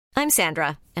I'm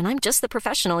Sandra, and I'm just the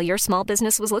professional your small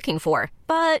business was looking for.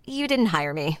 But you didn't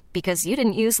hire me because you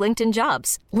didn't use LinkedIn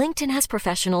Jobs. LinkedIn has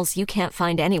professionals you can't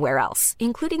find anywhere else,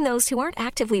 including those who aren't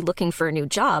actively looking for a new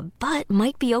job, but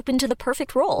might be open to the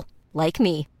perfect role, like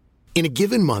me. In a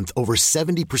given month, over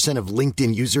 70% of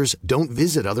LinkedIn users don't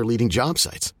visit other leading job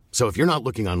sites. So if you're not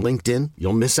looking on LinkedIn,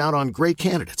 you'll miss out on great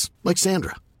candidates like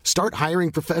Sandra. Start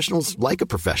hiring professionals like a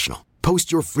professional.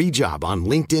 Post your free job on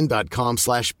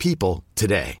linkedin.com/people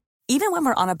today. Even when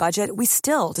we're on a budget, we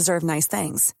still deserve nice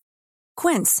things.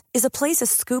 Quince is a place to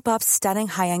scoop up stunning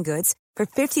high-end goods for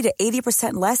 50 to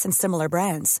 80% less than similar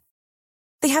brands.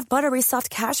 They have buttery soft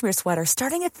cashmere sweaters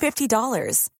starting at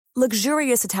 $50,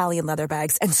 luxurious Italian leather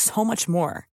bags, and so much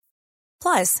more.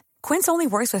 Plus, Quince only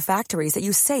works with factories that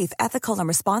use safe, ethical, and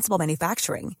responsible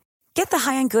manufacturing. Get the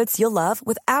high-end goods you'll love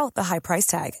without the high price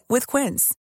tag with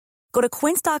Quince. Go to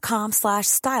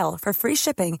quince.com/style for free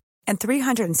shipping and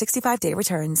 365-day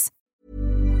returns.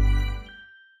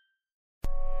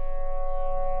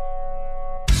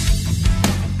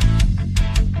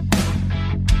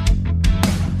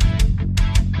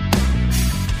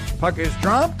 Puck is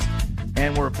dropped,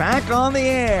 and we're back on the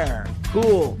air.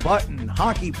 Cool Button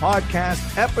Hockey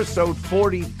Podcast, episode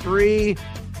 43.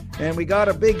 And we got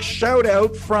a big shout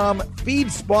out from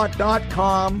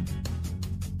feedspot.com.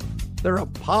 They're a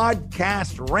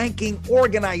podcast ranking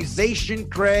organization,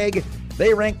 Craig.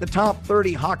 They rank the top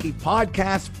 30 hockey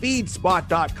podcasts,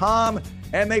 feedspot.com,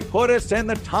 and they put us in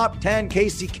the top 10,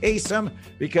 Casey Kasem,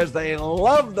 because they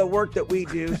love the work that we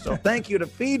do. So thank you to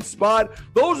FeedSpot.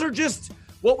 Those are just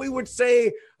what we would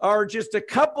say are just a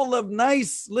couple of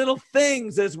nice little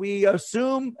things as we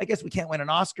assume. I guess we can't win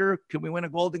an Oscar. Could we win a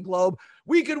Golden Globe?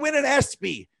 We could win an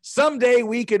ESPY. Someday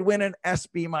we could win an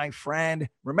ESPY, my friend.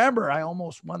 Remember, I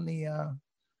almost won the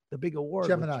big award.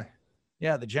 Gemini.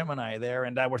 The Gemini there.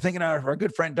 And we're thinking of our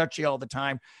good friend Dutchie all the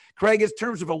time. Craig, in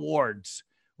terms of awards,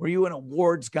 were you an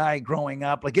awards guy growing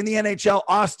up? Like in the NHL,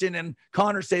 Austin and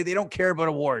Connor say they don't care about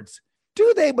awards.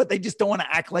 Do they? But they just don't want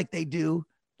to act like they do.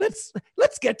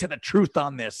 Let's get to the truth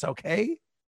on this, okay?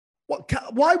 Well,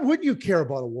 why would you care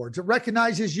about awards? It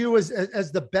recognizes you as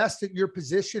the best at your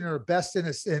position or best in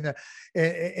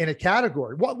a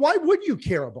category. Why would you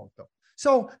care about them?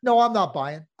 So no, I'm not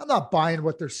buying. I'm not buying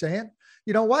what they're saying.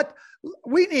 You know what?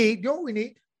 We need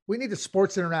a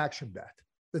sports interaction bet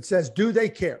that says, do they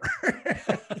care?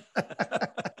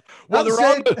 Well,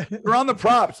 they're on the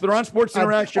props. They're on Sports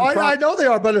Interaction. I know they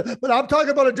are, but I'm talking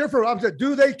about a different. I'm saying,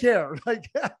 do they care?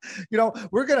 Like,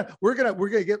 we're gonna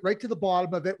get right to the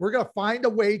bottom of it. We're gonna find a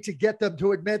way to get them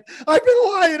to admit I've been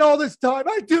lying all this time.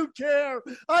 I do care.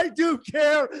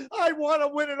 I want to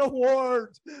win an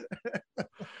award.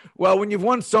 Well, when you've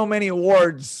won so many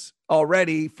awards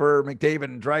already for McDavid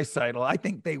and Draisaitl, I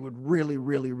think they would really,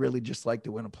 really, really just like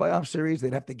to win a playoff series.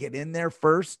 They'd have to get in there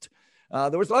first.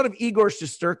 There was a lot of Igor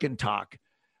Shesterkin talk,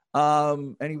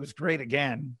 and he was great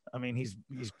again. I mean, he's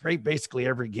great basically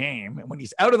every game. And when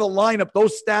he's out of the lineup,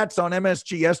 those stats on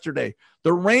MSG yesterday,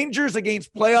 the Rangers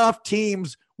against playoff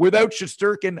teams without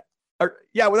Shesterkin,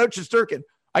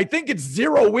 I think it's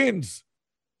 0 wins,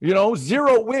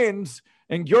 0 wins.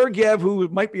 And Georgiev, who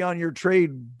might be on your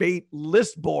trade bait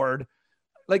list board,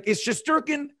 like, is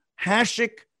Shesterkin,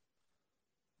 Hasek?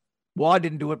 Well, I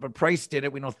didn't do it, but Price did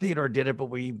it. We know Theodore did it, but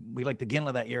we like the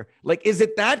Ginla that year. Like, is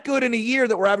it that good in a year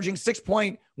that we're averaging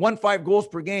 6.15 goals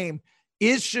per game?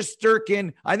 Is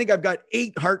Shesterkin? I think I've got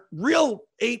 8 Hart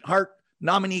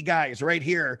nominee guys right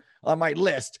here on my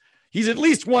list. He's at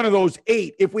least one of those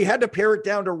 8. If we had to pare it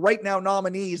down to right now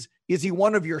nominees, is he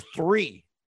one of your 3?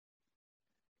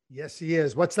 Yes, he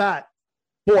is. What's that?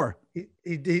 4.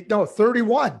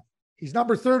 31. He's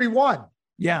number 31.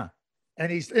 Yeah. And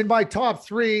he's in my top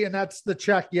 3, and that's the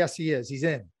check. Yes, he is. He's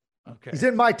in. Okay. He's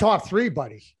in my top 3,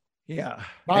 buddy. Yeah.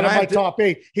 Not in my top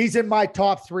 8. He's in my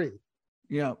top 3.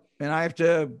 Yeah. And I have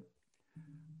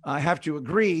to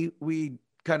agree. We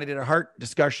kind of did a Hart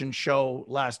discussion show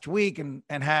last week and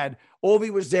had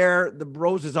Ovi was there. The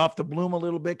roses off the bloom a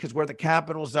little bit because where the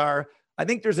Capitals are. I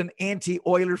think there's an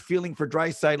anti-Oiler feeling for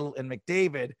Draisaitl and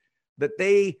McDavid that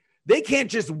they can't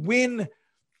just win,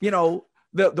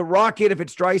 the Rocket if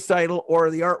it's Draisaitl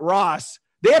or the Art Ross.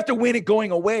 They have to win it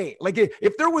going away. Like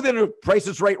if they're within a Price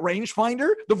is Right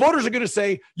rangefinder, the voters are going to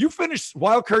say, you finished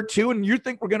wild card 2 and you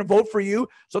think we're going to vote for you.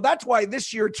 So that's why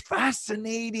this year it's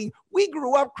fascinating. We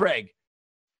grew up, Craig,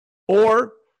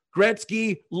 or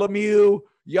Gretzky, Lemieux,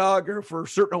 Yager for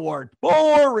certain awards.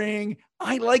 Boring.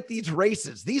 I like these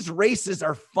races. These races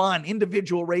are fun.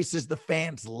 Individual races the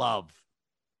fans love.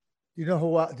 Do you know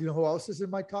who else is in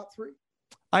my top 3?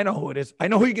 I know who it is. I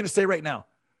know who you're going to say right now.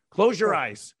 Close your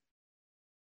eyes.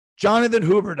 Jonathan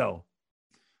Huberdeau.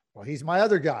 Well, he's my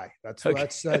other guy. Okay.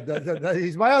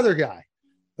 He's my other guy.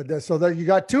 But so you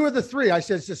got two of the three. I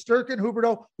said Shesterkin,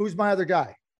 Huberdeau. Who's my other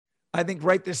guy? I think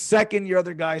right this second, your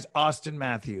other guy's Austin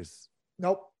Matthews.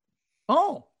 Nope.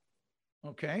 Oh,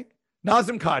 okay.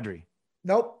 Nazem Kadri.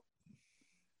 Nope.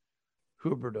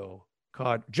 Huberdeau.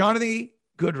 Jonathan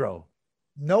Goodrow.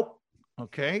 Nope.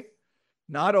 Okay.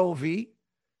 Not Ovi.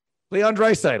 Leon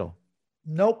Draisaitl.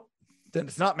 Nope. Then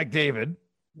it's not McDavid.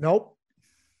 Nope.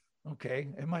 Okay.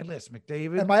 In my list,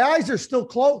 McDavid. And my eyes are still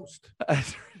closed.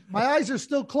 My eyes are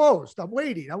still closed. I'm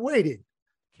waiting.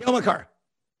 Cale Makar.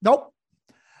 Nope.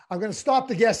 I'm going to stop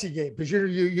the guessing game because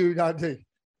you got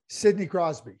Sidney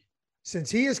Crosby.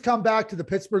 Since he has come back to the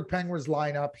Pittsburgh Penguins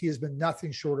lineup, he has been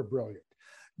nothing short of brilliant.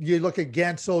 You look at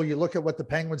Gensel, you look at what the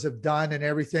Penguins have done and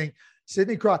everything.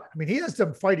 Sidney Crosby, I mean, he has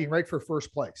them fighting right for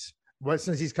first place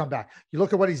since he's come back. You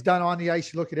look at what he's done on the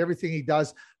ice. You look at everything he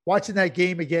does. Watching that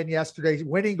game again yesterday,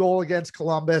 winning goal against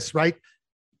Columbus, right?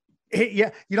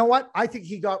 Yeah, you know what? I think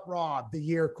he got robbed the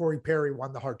year Corey Perry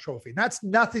won the Hart Trophy. And that's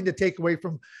nothing to take away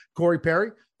from Corey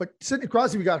Perry, but Sidney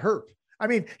Crosby got hurt. I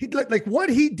mean, he like what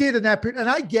he did in that period, and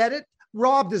I get it.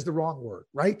 Robbed is the wrong word,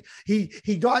 right? He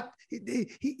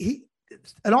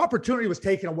an opportunity was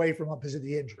taken away from him because of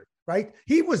the injury, right?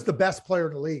 He was the best player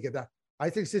in the league at that. I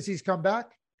think since he's come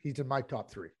back, he's in my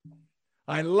top three.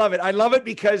 I love it. I love it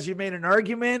because you made an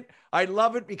argument. I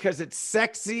love it because it's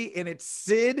sexy and it's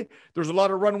Sid. There's a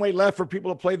lot of runway left for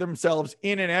people to play themselves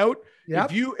in and out.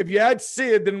 Yep. If you add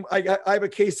Sid, then I have a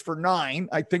case for 9.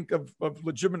 I think of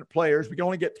legitimate players. We can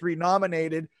only get 3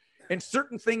 nominated, and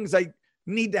certain things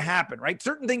need to happen, right?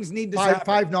 Certain things need to happen.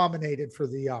 5 nominated for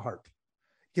the Hart.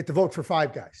 Get to vote for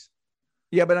 5 guys.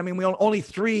 Yeah, but I mean, only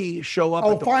 3 show up.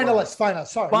 Oh, finalists.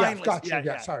 Sorry. Finalists. Yeah, gotcha.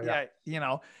 Yeah, sorry. Yeah, you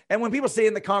know, and when people say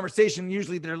in the conversation,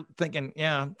 usually they're thinking,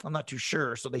 yeah, I'm not too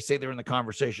sure. So they say they're in the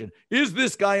conversation. Is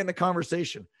this guy in the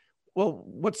conversation? Well,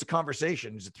 what's the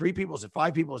conversation? Is it 3 people? Is it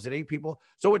 5 people? Is it 8 people?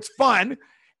 So it's fun.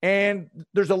 And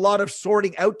there's a lot of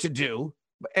sorting out to do.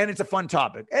 And it's a fun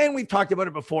topic. And we've talked about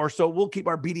it before. So we'll keep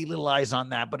our beady little eyes on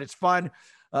that. But it's fun.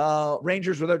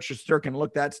 Rangers without Shesterkin,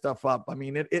 look that stuff up. I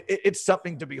mean, it's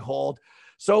something to behold.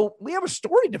 So we have a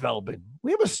story developing.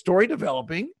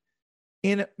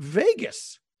 In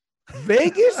Vegas.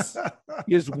 Vegas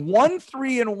is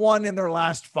 1-3-1 in their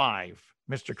last 5,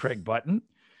 Mr. Craig Button.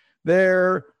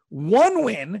 They're 1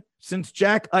 win since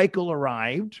Jack Eichel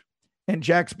arrived, and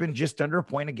Jack's been just under a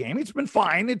point a game. It's been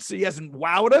fine. He hasn't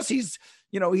wowed us. He's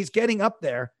getting up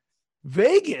there.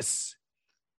 Vegas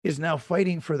is now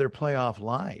fighting for their playoff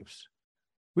lives.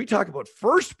 We talk about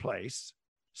first place,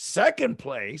 second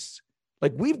place.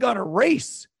 Like we've got a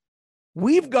race.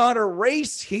 We've got a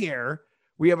race here.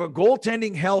 We have a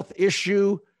goaltending health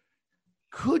issue.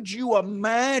 Could you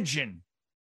imagine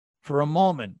for a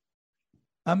moment,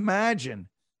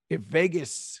 if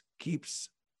Vegas keeps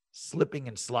slipping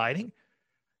and sliding?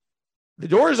 The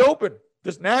door is open.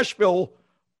 Does Nashville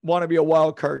want to be a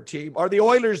wild card team? Are the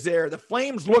Oilers there? The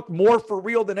Flames look more for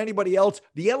real than anybody else.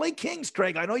 The LA Kings,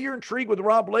 Craig, I know you're intrigued with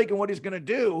Rob Blake and what he's going to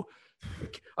do.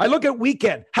 I look at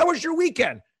weekend. How was your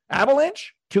weekend?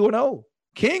 Avalanche, 2-0.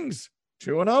 Kings,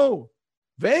 2-0.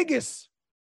 Vegas,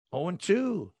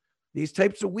 0-2. These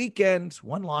types of weekends,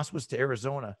 1 loss was to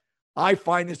Arizona. I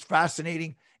find this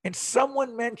fascinating. And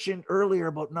someone mentioned earlier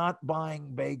about not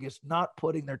buying Vegas, not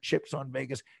putting their chips on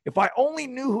Vegas. If I only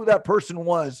knew who that person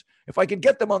was, if I could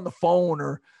get them on the phone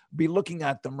or be looking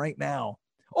at them right now.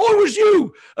 Oh, it was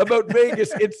you about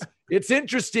Vegas. It's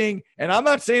interesting. And I'm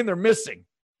not saying they're missing,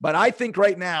 but I think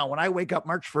right now when I wake up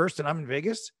March 1st and I'm in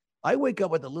Vegas, I wake up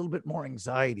with a little bit more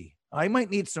anxiety. I might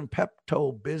need some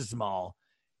Pepto-Bismol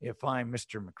if I'm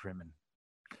Mr. McCrimmon.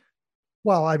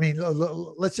 Well, I mean,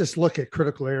 let's just look at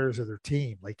critical areas of their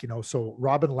team. So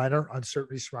Robin Leonard,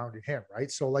 uncertainty surrounding him, right?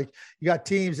 So you got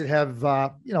teams that have,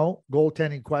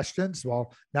 goaltending questions.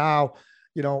 Well, now,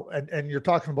 and you're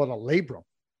talking about a labrum.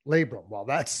 Well,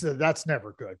 that's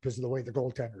never good because of the way the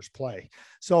goaltenders play.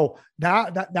 So now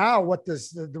what do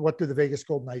the Vegas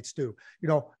Golden Knights do?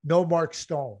 No Mark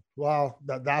Stone. Well,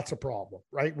 that's a problem,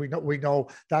 right? We know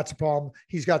that's a problem.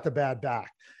 He's got the bad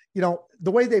back.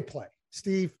 The way they play,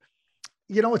 Steve.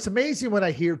 It's amazing when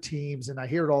I hear teams, and I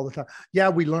hear it all the time. Yeah,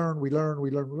 we learn.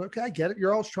 Okay, I get it.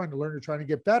 You're always trying to learn. You're trying to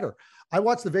get better. I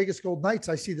watch the Vegas Golden Knights.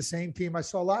 I see the same team I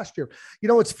saw last year.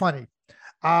 It's funny.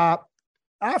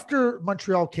 After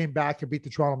Montreal came back and beat the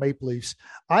Toronto Maple Leafs,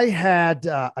 I had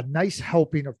a nice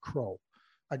helping of crow.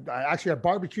 I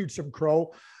barbecued some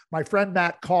crow. My friend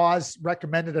Matt Cause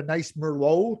recommended a nice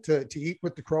Merlot to eat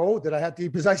with the crow that I had to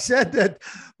eat because I said that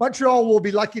Montreal will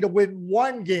be lucky to win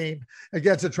 1 game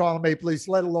against the Toronto Maple Leafs,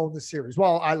 let alone the series.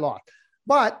 Well, I lost.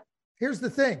 But here's the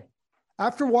thing.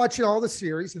 after watching all the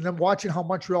series and then watching how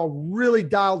Montreal really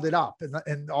dialed it up,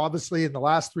 and obviously in the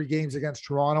last 3 games against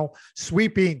Toronto,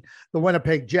 sweeping the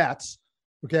Winnipeg Jets,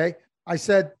 okay, I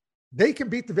said, they can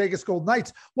beat the Vegas Golden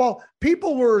Knights. Well,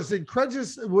 people were as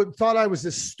incredulous, thought I was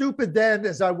as stupid then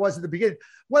as I was at the beginning.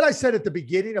 What I said at the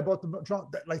beginning about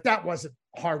that wasn't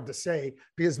hard to say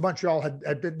because Montreal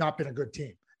had not been a good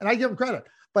team. And I give them credit.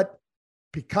 But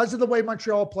because of the way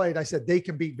Montreal played, I said, they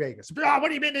can beat Vegas. What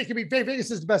do you mean they can beat Vegas?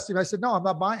 Vegas is the best team. I said, no, I'm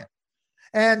not buying.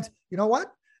 And you know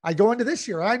what? I go into this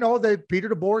year. I know that Peter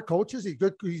DeBoer coaches.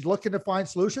 He's looking to find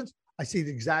solutions. I see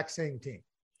the exact same team.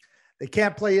 They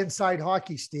can't play inside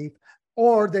hockey, Steve,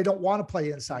 or they don't want to play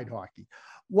inside hockey.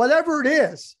 Whatever it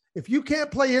is, if you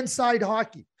can't play inside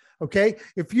hockey, okay,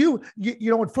 if you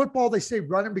know, in football, they say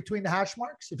run in between the hash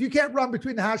marks. If you can't run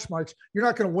between the hash marks, you're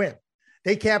not going to win.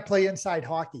 They can't play inside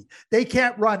hockey. They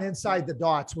can't run inside the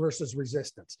dots versus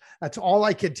resistance. That's all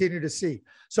I continue to see.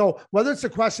 So whether it's a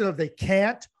question of they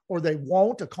can't or they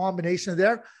won't, a combination of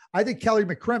there, I think Kelly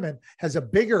McCrimmon has a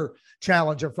bigger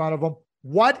challenge in front of him.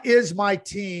 What is my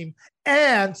team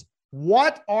and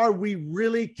what are we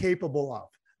really capable of?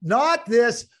 Not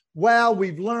this, well,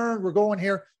 we've learned, we're going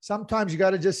here. Sometimes you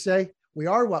got to just say, we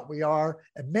are what we are,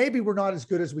 and maybe we're not as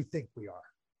good as we think we are.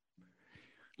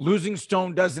 Losing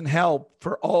Stone doesn't help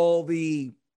for all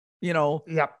the,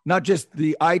 not just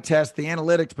the eye test, the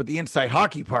analytics, but the inside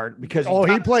hockey part, because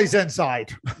he plays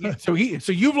inside. So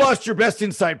you've lost your best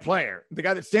inside player, the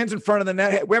guy that stands in front of the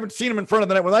net. We haven't seen him in front of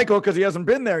the net with Eichel because he hasn't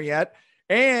been there yet.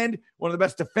 And one of the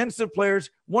best defensive players.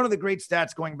 One of the great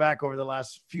stats going back over the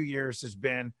last few years has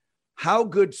been how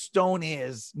good Stone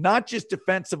is, not just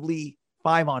defensively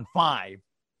 5-on-5,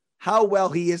 how well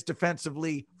he is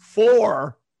defensively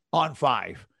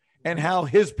 4-on-5, and how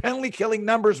his penalty killing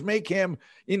numbers make him,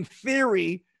 in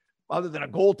theory, other than a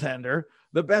goaltender,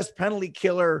 the best penalty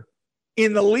killer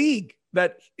in the league.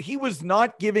 That he was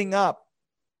not giving up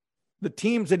the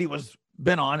teams that he was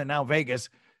been on, and now Vegas,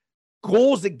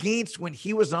 goals against when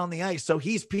he was on the ice. So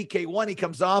he's PK1, he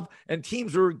comes off, and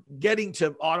teams were getting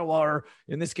to Ottawa, or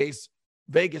in this case,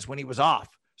 Vegas, when he was off.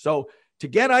 So to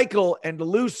get Eichel and to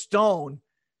lose Stone,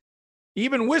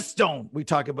 even with Stone, we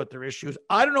talk about their issues.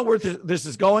 I don't know where this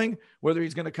is going, whether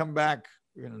he's going to come back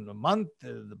in a month,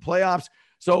 the playoffs.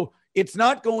 So it's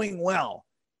not going well.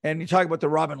 And you talk about the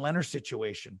Robin Leonard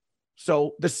situation.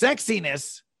 So the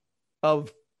sexiness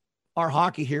of our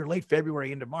hockey here, late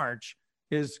February into March,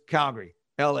 is Calgary,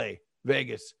 LA,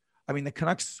 Vegas. I mean, the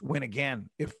Canucks win again.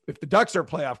 If the Ducks are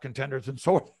playoff contenders, and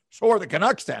so are the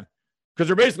Canucks then, because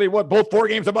they're basically both 4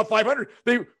 games above 500.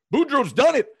 Boudreau's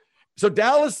done it. So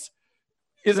Dallas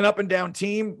is an up and down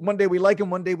team. One day we like them,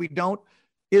 one day we don't.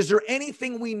 Is there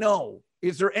anything we know?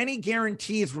 Is there any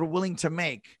guarantees we're willing to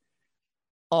make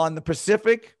on the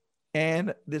Pacific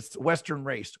and this Western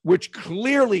race, which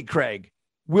clearly, Craig,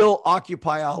 will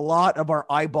occupy a lot of our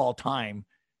eyeball time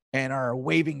and our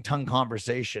waving tongue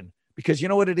conversation? Because you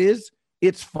know what it is?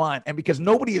 It's fun. And because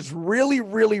nobody is really,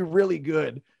 really, really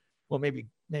good. Well, maybe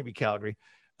Calgary.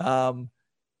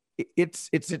 It's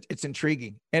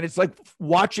intriguing. And it's like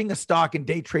watching a stock and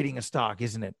day trading a stock,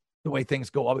 isn't it? The way things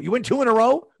go. You win 2 in a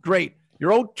row. Great.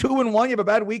 You're 2-1. You have a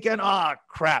bad weekend.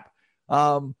 Crap.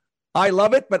 I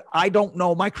love it, but I don't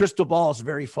know. My crystal ball is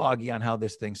very foggy on how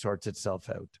this thing sorts itself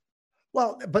out.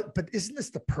 Well, but isn't this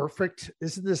the perfect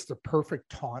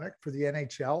tonic for the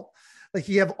NHL? Like,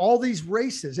 you have all these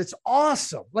races. It's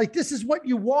awesome. Like, this is what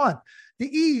you want. The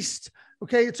East,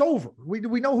 okay, it's over. We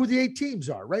know who the 8 teams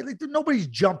are, right? Like, nobody's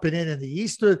jumping in the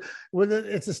East.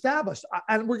 It's established.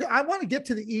 I want to get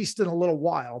to the East in a little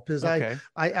while because I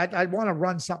want to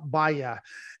run something by you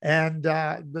and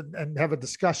have a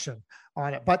discussion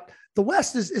on it. But the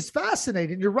West is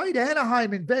fascinating. You're right.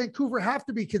 Anaheim and Vancouver have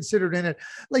to be considered in it.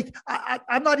 Like,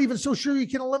 I'm not even so sure you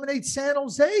can eliminate San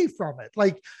Jose from it.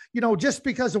 Like, just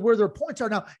because of where their points are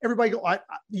now, everybody go,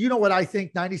 you know what I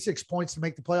think, 96 points to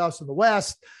make the playoffs in the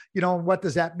West. What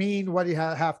does that mean? What do you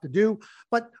have to do?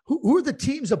 But who are the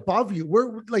teams above you?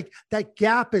 Where, like, that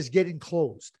gap is getting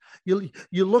closed.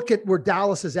 You look at where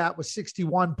Dallas is at with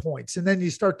 61 points, and then you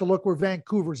start to look where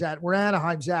Vancouver's at, where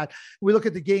Anaheim's at. We look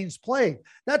at the games played.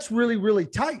 That's really, really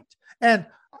tight. And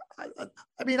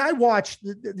I mean, I watched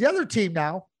the other team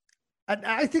now, and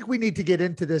I think we need to get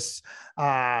into this.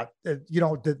 Every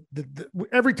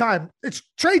time it's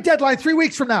trade deadline 3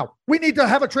 weeks from now, we need to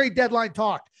have a trade deadline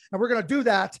talk, and we're going to do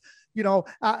that, in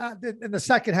the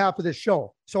second half of this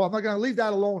show. So I'm not going to leave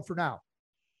that alone for now.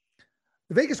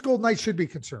 The Vegas Golden Knights should be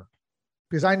concerned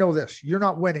because I know this: you're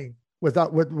not winning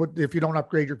if you don't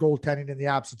upgrade your goaltending in the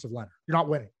absence of Leonard. You're not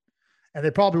winning, and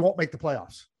they probably won't make the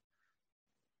playoffs.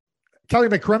 Kelly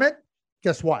McCrimmon,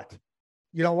 guess what?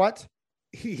 You know what?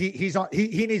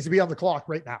 he needs to be on the clock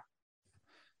right now,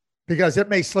 because it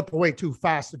may slip away too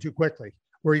fast and too quickly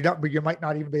where you might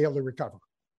not even be able to recover.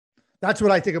 That's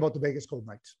what I think about the Vegas Golden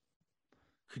Knights.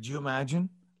 Could you imagine?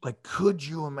 Could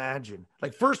you imagine?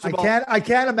 First of all, I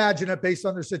can't imagine it based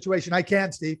on their situation. I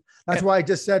can, Steve. That's why I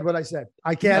just said what I said.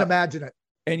 I can't imagine it.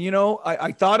 And,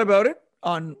 I thought about it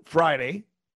on Friday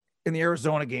in the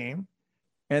Arizona game,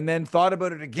 and then thought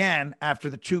about it again after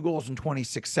the 2 goals in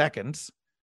 26 seconds.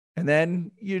 And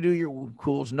then you do your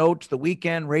Cools Notes, the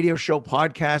weekend radio show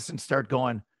podcast, and start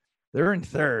going, they're in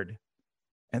third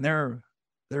and they're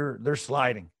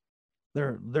sliding.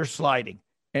 They're sliding.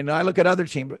 And I look at other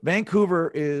teams. Vancouver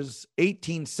is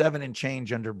 18-7 and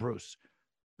change under Bruce.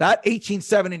 That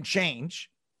 18-7 and change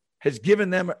has given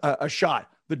them a shot.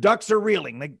 The Ducks are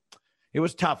reeling. It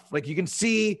was tough. You can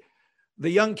see the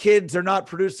young kids are not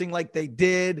producing like they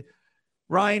did.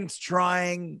 Ryan's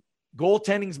trying.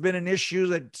 Goaltending's been an issue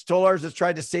that Stolarz has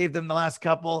tried to save them the last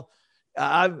couple.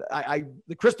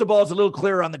 The crystal ball is a little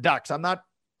clearer on the Ducks. I'm not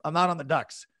on the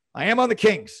Ducks. I am on the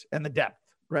Kings and the depth,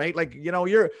 right?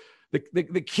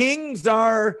 The Kings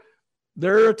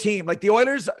they're a team. The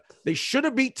Oilers, they should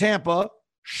have beat Tampa,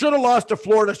 should have lost to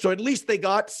Florida, so at least they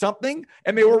got something,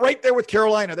 and they were right there with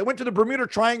Carolina. They went to the Bermuda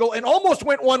Triangle and almost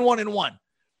went 1-1-1.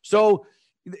 So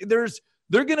they're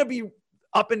going to be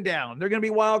up and down. They're going to be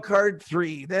wild card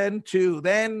 3, then 2,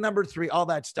 then number 3, all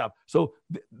that stuff. So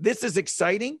this is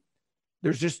exciting.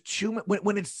 There's just too much.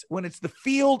 When it's the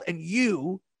field and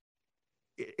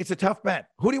it's a tough bet.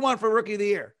 Who do you want for Rookie of the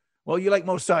Year? Well, you like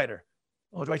Mo Sider.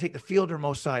 Oh, do I take the field or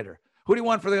Mo Sider? Who do you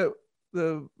want for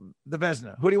the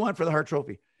Vezina? Who do you want for the Hart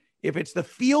Trophy? If it's the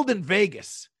field in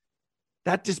Vegas,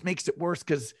 that just makes it worse,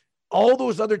 because all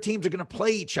those other teams are going to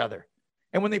play each other.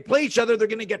 And when they play each other, they're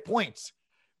going to get points.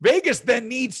 Vegas then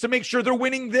needs to make sure they're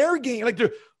winning their game.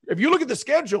 If you look at the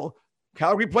schedule,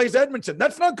 Calgary plays Edmonton.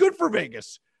 That's not good for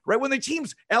Vegas, right? When the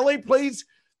teams, LA plays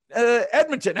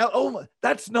Edmonton. Now,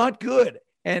 that's not good.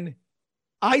 And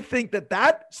I think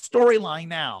that storyline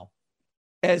now,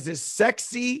 as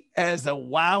sexy as a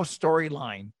wow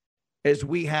storyline as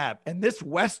we have, and this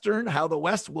Western, how the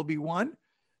West will be won,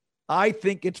 I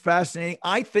think it's fascinating.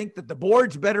 I think that the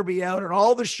boards better be out and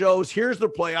all the shows. Here's the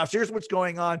playoffs. Here's what's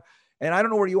going on. And I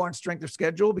don't know where you are in strength of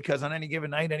schedule, because on any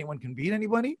given night, anyone can beat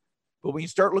anybody. But when you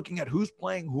start looking at who's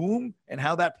playing whom and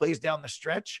how that plays down the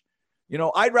stretch,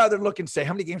 I'd rather look and say,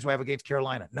 how many games do I have against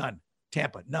Carolina? None.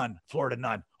 Tampa, none. Florida,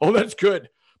 none. Oh, that's good.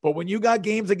 But when you got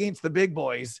games against the big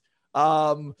boys,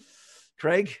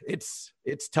 Craig, it's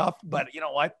tough. But you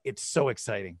know what? It's so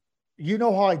exciting. You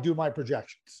know how I do my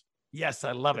projections. Yes,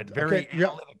 I love it. Very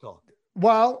analytical.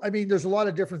 Well, there's a lot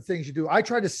of different things you do. I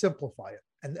try to simplify it.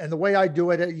 And the way I do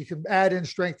it, you can add in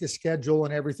strength of schedule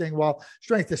and everything. Well,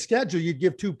 strength of schedule, you'd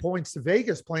give 2 points to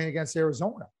Vegas playing against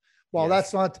Arizona. Well,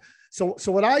 That's not. So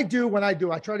what I do when I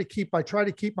try to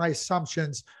keep my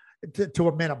assumptions to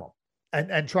a minimum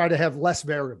and try to have less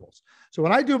variables. So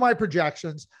when I do my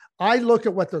projections, I look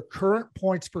at what their current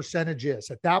points percentage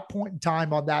is at that point in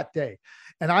time on that day.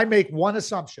 And I make one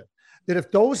assumption, that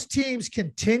if those teams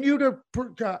continue to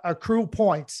accrue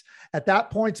points at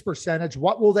that points percentage,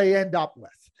 what will they end up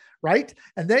with, right?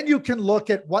 And then you can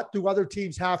look at what do other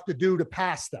teams have to do to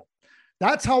pass them.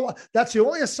 That's the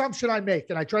only assumption I make,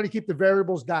 and I try to keep the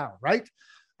variables down, right?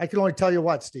 I can only tell you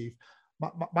what, Steve,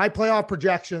 my playoff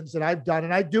projections that I've done,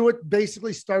 and I do it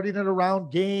basically starting at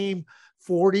around game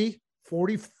 40,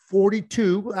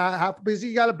 42, because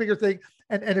you got a bigger thing,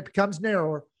 and it becomes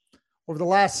narrower over the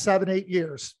last 7-8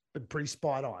 years. Been pretty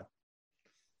spot on.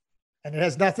 And it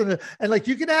has nothing to, and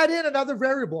you can add in another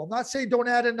variable. I'm not saying don't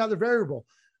add in another variable.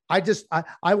 I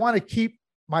want to keep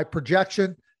my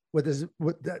projection with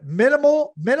the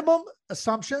minimum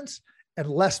assumptions and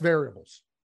less variables.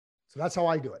 So that's how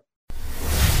I do it.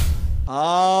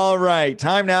 All right.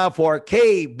 Time now for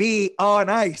KB on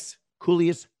Ice.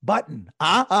 Coolest button.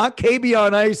 KB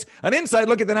on Ice. An inside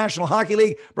look at the National Hockey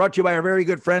League, brought to you by our very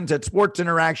good friends at Sports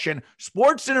Interaction.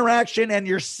 Sports Interaction, and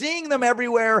you're seeing them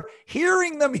everywhere,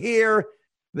 hearing them here.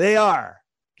 They are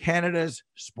Canada's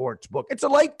sports book. It's a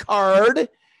light card,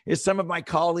 as some of my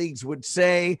colleagues would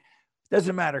say.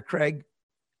 Doesn't matter, Craig.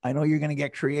 I know you're going to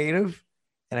get creative,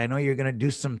 and I know you're going to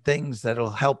do some things that'll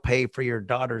help pay for your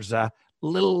daughter's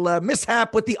little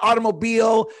mishap with the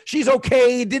automobile. She's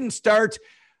okay. Didn't start.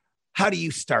 How do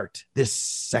you start this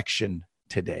section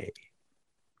today?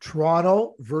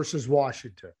 Toronto versus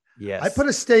Washington. Yes. I put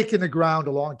a stake in the ground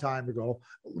a long time ago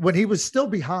when he was still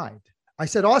behind. I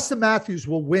said, Austin Matthews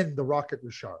will win the Rocket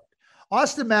Richard.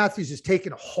 Austin Matthews has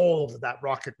taken a hold of that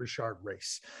Rocket Richard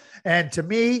race. And to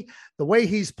me, the way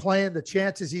he's playing, the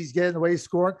chances he's getting, the way he's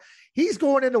scoring, he's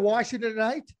going into Washington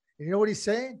tonight. And you know what he's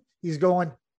saying? He's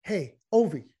going, hey,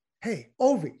 Ovi, you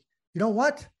know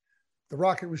what? The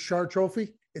Rocket Richard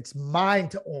Trophy, it's mine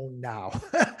to own now.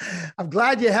 I'm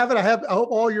glad you have it. I hope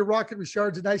all your Rocket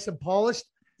Richards are nice and polished.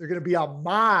 They're going to be on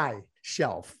my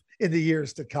shelf in the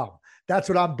years to come. That's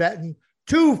what I'm betting.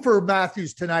 2 for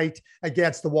Matthews tonight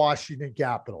against the Washington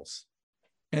Capitals.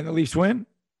 And the Leafs win?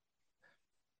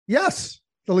 Yes,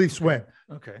 the Leafs win.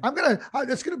 Okay.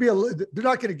 It's going to be they're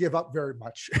not going to give up very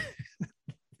much.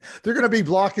 They're going to be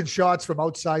blocking shots from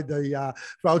outside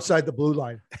the blue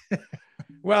line.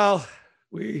 Well,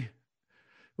 we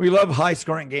love high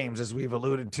scoring games, as we've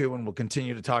alluded to, and we'll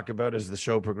continue to talk about as the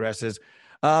show progresses.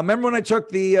 Remember when I took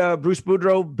the Bruce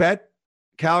Boudreau bet,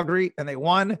 Calgary, and they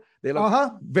won? They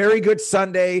look very good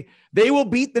Sunday. They will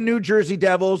beat the New Jersey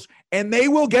Devils, and they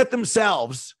will get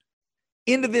themselves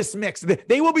into this mix.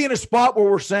 They will be in a spot where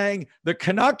we're saying the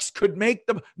Canucks could make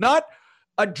them, not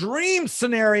a dream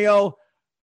scenario.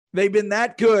 They've been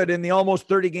that good in the almost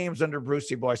 30 games under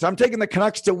Brucey boy. So I'm taking the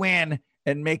Canucks to win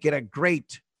and make it a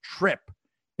great trip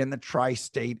in the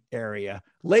tri-state area.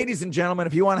 Ladies and gentlemen,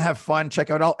 if you want to have fun, check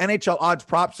out all NHL odds,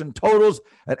 props, and totals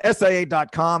at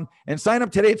SIA.com and sign up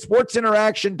today at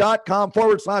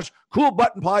sportsinteraction.com/cool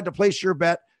button pod to place your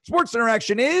bet. Sports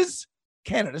Interaction is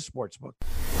Canada's sportsbook.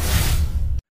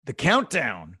 The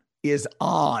countdown is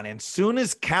on, and soon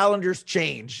as calendars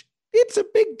change, it's a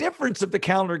big difference if the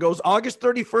calendar goes August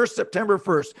 31st, September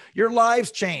 1st. Your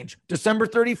lives change. December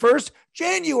 31st,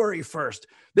 January 1st.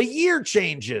 The year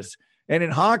changes. And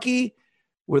in hockey,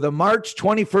 with a March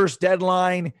 21st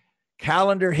deadline,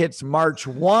 calendar hits March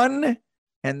 1,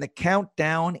 and the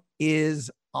countdown is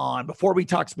on. Before we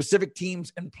talk specific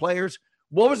teams and players,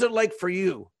 what was it like for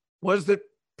you? Was the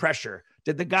pressure?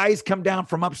 Did the guys come down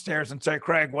from upstairs and say,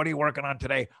 Craig, what are you working on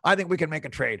today? I think we can make a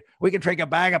trade. We can trade a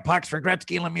bag of pucks for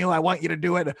Gretzky and Lemieux. I want you to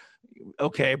do it.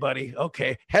 Okay, buddy.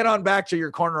 Okay. Head on back to your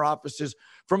corner offices.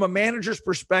 From a manager's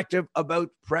perspective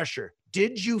about pressure,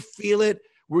 did you feel it?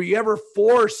 Were you ever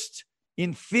forced,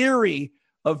 in theory,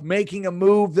 of making a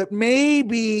move that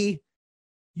maybe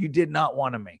you did not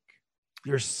want to make?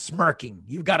 You're smirking.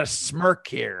 You've got a smirk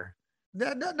here.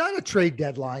 Not a trade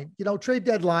deadline. Trade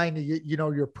deadline,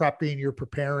 you're prepping, you're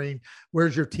preparing.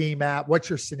 Where's your team at? What's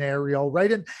your scenario,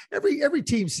 right? And every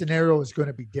team scenario is going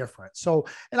to be different. So,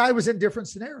 and I was in different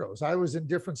scenarios. I was in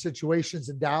different situations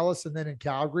in Dallas and then in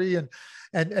Calgary and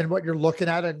what you're looking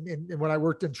at. And when I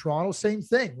worked in Toronto, same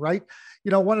thing, right?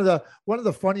 One of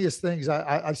the funniest things,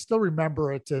 I still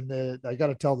remember it. And I got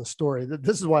to tell the story.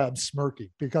 This is why I'm smirking,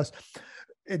 because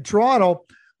in Toronto,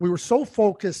 we were so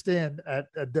focused in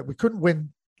that we couldn't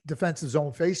win defensive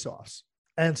zone faceoffs.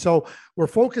 And so we're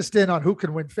focused in on who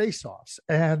can win faceoffs.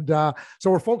 And so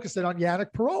we're focused in on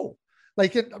Yannick Perreault.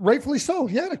 Rightfully so.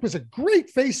 Yannick was a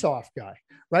great faceoff guy,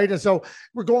 right? And so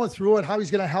we're going through it, how he's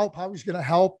going to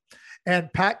help.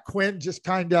 And Pat Quinn just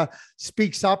kind of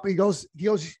speaks up. He goes,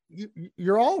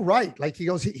 you're all right.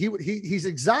 He's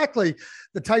exactly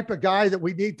the type of guy that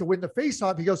we need to win the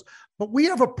faceoff. He goes, but we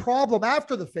have a problem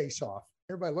after the faceoff.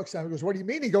 Everybody looks at him and goes, what do you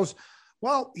mean? He goes,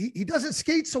 well, he doesn't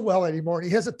skate so well anymore, and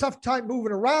he has a tough time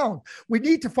moving around. We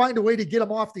need to find a way to get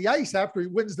him off the ice after he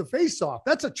wins the faceoff.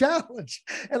 That's a challenge.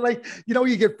 And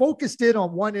you get focused in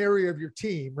on one area of your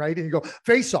team, right? And you go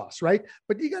faceoffs, right?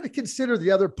 But you got to consider the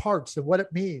other parts and what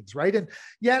it means, right? And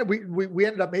yeah, we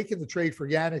ended up making the trade for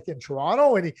Yannick in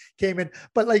Toronto, and he came in.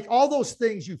 But all those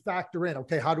things you factor in.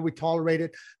 Okay, how do we tolerate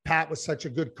it? Pat was such a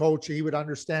good coach; he would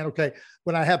understand. Okay,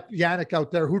 when I have Yannick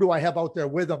out there, who do I have out there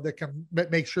with him that can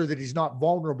make sure that he's not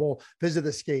vulnerable because of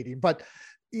the skating? But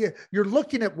you're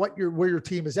looking at where your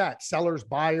team is at: sellers,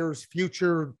 buyers,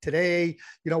 future, today.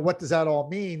 What does that all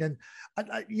mean? And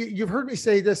you've heard me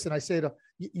say this, and I say it.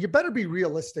 You better be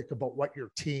realistic about what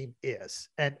your team is,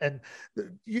 but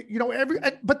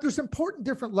there's important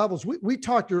different levels. We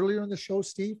talked earlier in the show,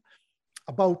 Steve,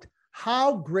 about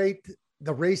how great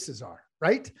the races are,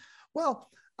 right? Well,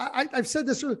 I've said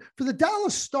this for the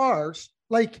Dallas Stars.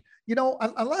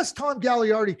 Unless Tom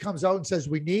Gagliardi comes out and says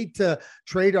we need to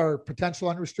trade our potential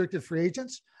unrestricted free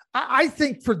agents, I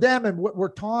think for them, and where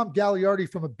Tom Gagliardi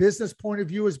from a business point of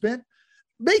view has been,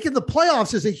 making the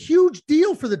playoffs is a huge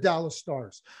deal for the Dallas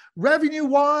Stars.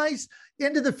 Revenue-wise,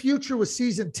 into the future with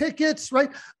season tickets,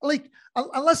 right?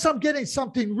 Unless I'm getting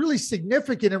something really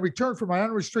significant in return for my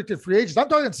unrestricted free agents, I'm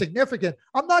talking significant,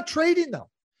 I'm not trading them.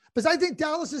 Because I think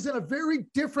Dallas is in a very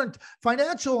different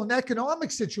financial and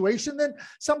economic situation than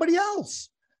somebody else.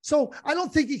 So I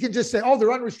don't think you can just say, oh,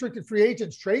 they're unrestricted free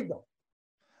agents, trade them.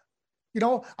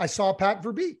 I saw Pat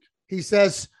Verbeek. He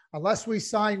says, unless we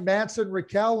sign Manson,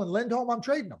 Raquel, and Lindholm, I'm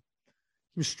trading them.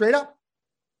 He was straight up.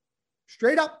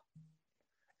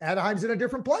 Anaheim's in a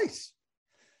different place.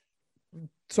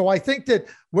 So I think that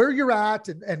where you're at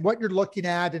and what you're looking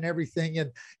at and everything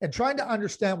and trying to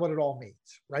understand what it all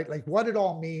means, right? Like what it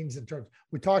all means in terms,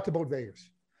 we talked about Vegas,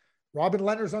 Robin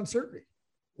Leonard's uncertainty.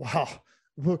 Wow.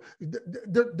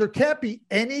 There can't be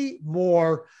any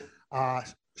more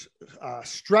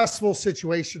stressful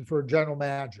situation for a general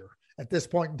manager at this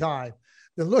point in time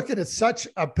than looking at such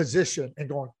a position and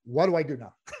going, what do I do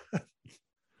now?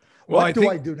 What do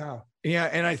I do now? Yeah.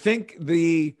 And I think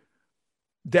the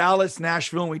Dallas,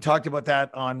 Nashville, and we talked about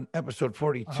that on episode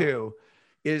 42,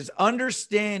 is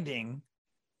understanding,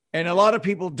 and a lot of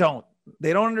people don't.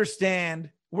 They don't understand.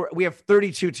 We have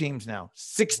 32 teams now.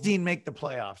 16 make the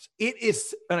playoffs. It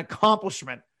is an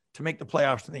accomplishment to make the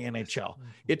playoffs in the NHL.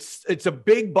 It's a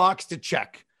big box to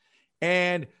check.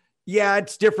 And yeah,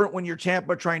 it's different when you're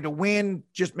Tampa trying to win.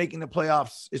 Just making the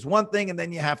playoffs is one thing, and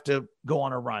then you have to go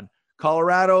on a run.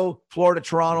 Colorado, Florida,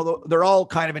 Toronto, they're all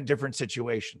kind of in different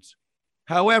situations.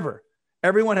 However,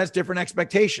 everyone has different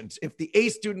expectations. If the A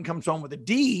student comes home with a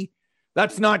D,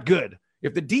 that's not good.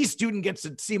 If the D student gets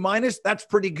a C minus, that's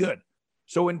pretty good.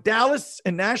 So in Dallas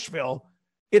and Nashville,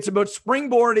 it's about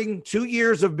springboarding 2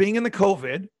 years of being in the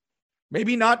COVID,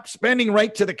 maybe not spending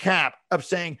right to the cap, of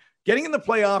saying, getting in the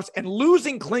playoffs and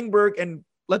losing Klingberg and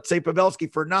let's say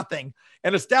Pavelski for nothing,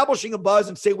 and establishing a buzz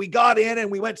and say, we got in and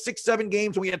we went 6-7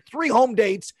 games and we had 3 home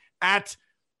dates at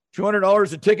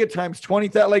 $200 a ticket times 20.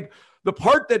 That, like, the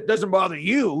part that doesn't bother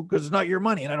you, because it's not your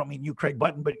money, and I don't mean you, Craig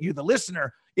Button, but you, the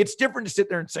listener, it's different to sit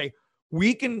there and say,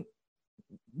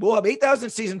 we'll have 8,000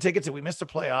 season tickets if we miss the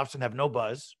playoffs and have no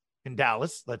buzz in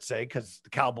Dallas, let's say, because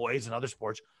the Cowboys and other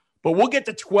sports, but we'll get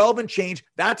to 12 and change.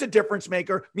 That's a difference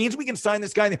maker. Means we can sign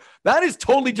this guy. That is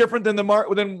totally different than than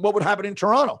what would happen in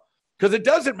Toronto, because it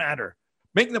doesn't matter.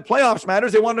 Making the playoffs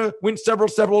matters. They want to win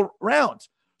several rounds.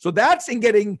 So that's in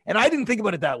getting, and I didn't think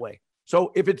about it that way.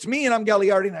 So if it's me and I'm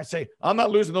Gagliardi and I say, I'm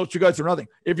not losing those 2 guys for nothing.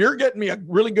 If you're getting me a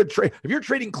really good trade, if you're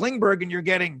trading Klingberg and you're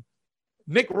getting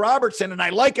Nick Robertson and I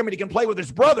like him and he can play with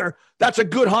his brother, that's a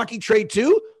good hockey trade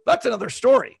too. That's another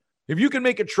story. If you can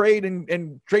make a trade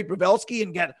and trade Pavelski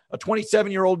and get a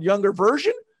 27-year-old younger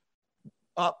version,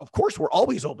 of course, we're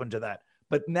always open to that.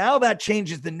 But now that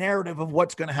changes the narrative of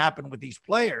what's going to happen with these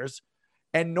players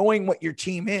and knowing what your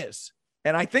team is.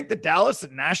 And I think that Dallas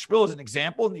and Nashville is an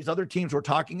example, and these other teams we're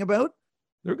talking about,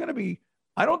 they're going to be,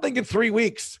 I don't think in 3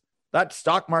 weeks that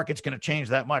stock market's going to change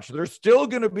that much. They're still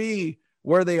going to be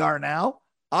where they are now.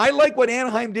 I like what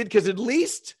Anaheim did because at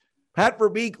least Pat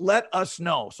Verbeek let us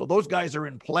know. So those guys are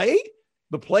in play.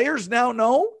 The players now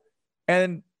know,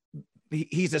 and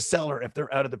he's a seller if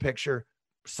they're out of the picture,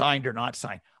 signed or not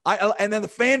signed. And then the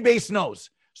fan base knows.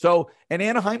 So, and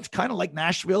Anaheim's kind of like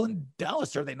Nashville and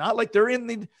Dallas, are they not? Like they're in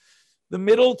the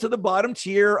middle to the bottom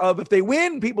tier of, if they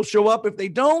win, people show up. If they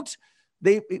don't,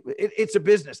 it's a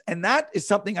business. And that is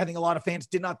something I think a lot of fans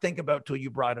did not think about till you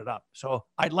brought it up. So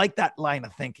I like that line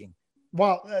of thinking.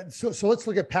 Well, so let's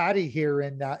look at Patty here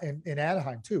in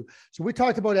Anaheim too. So we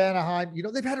talked about Anaheim. You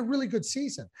know, they've had a really good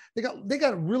season. They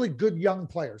got really good young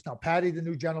players. Now, Patty, the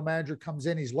new general manager, comes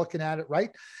in. He's looking at it,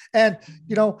 right? And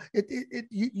you know,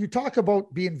 you talk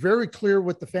about being very clear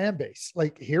with the fan base.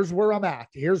 Like, here's where I'm at.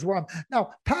 Here's where I'm.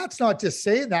 Now, Pat's not just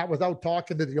saying that without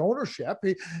talking to the ownership.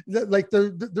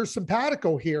 There's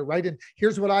simpatico here, right? And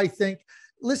here's what I think.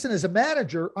 Listen, as a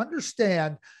manager,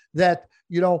 understand that,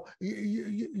 you know,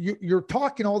 you're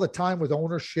talking all the time with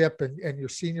ownership and your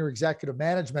senior executive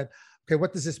management. Okay,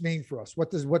 what does this mean for us?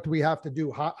 What do we have to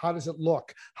do? How does it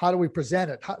look? How do we present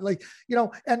it?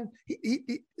 And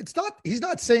he's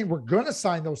not saying we're going to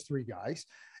sign those 3 guys.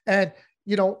 And,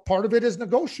 you know, part of it is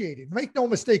negotiating. Make no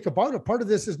mistake about it. Part of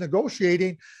this is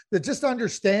negotiating. That just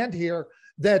understand here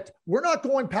that we're not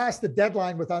going past the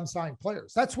deadline with unsigned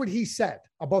players. That's what he said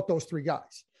about those 3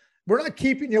 guys. We're not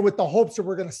keeping you with the hopes that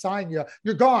we're going to sign you.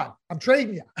 You're gone. I'm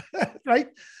trading you. Right.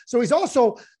 So he's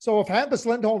also, if Hampus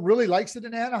Lindholm really likes it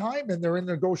in Anaheim and they're in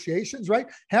negotiations, right?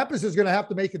 Hampus is going to have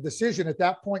to make a decision at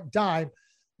that point in time.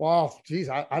 Well, geez,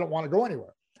 I don't want to go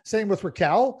anywhere. Same with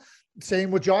Raquel. Same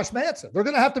with Josh Manson. They're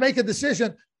going to have to make a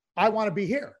decision. I want to be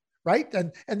here. Right.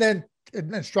 And then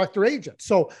instruct their agent.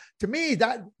 So to me,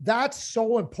 that's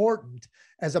so important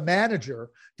as a manager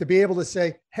to be able to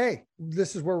say, hey,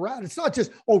 this is where we're at. It's not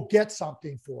just, get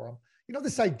something for them. You know,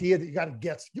 this idea that you got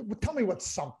to tell me what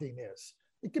something is.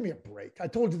 Give me a break. I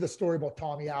told you the story about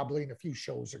Tommy Abilene a few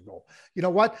shows ago. You know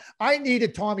what? I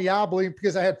needed Tommy Abilene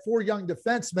because I had 4 young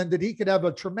defensemen that he could have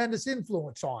a tremendous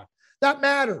influence on. That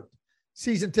mattered.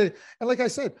 Season 2. And like I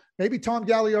said, maybe Tom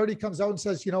Gagliardi comes out and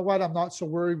says, you know what? I'm not so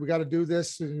worried. We got to do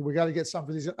this. And we got to get something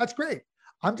for these. That's great.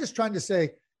 I'm just trying to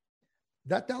say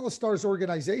that Dallas Stars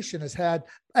organization has had,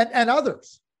 and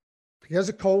others, because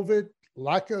of COVID,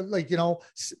 lack of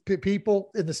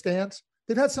people in the stands.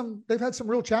 They've had some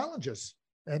real challenges,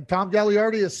 and Tom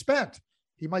Gagliardi is spent.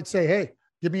 He might say, "Hey,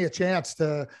 give me a chance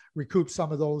to recoup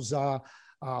some of those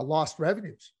lost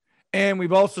revenues." And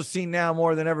we've also seen now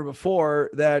more than ever before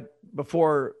that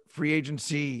before free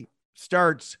agency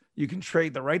starts, you can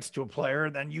trade the rights to a player,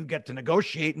 then you get to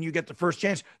negotiate and you get the first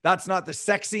chance. That's not the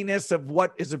sexiness of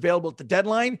what is available at the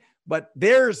deadline, but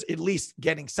there's at least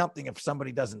getting something if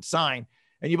somebody doesn't sign.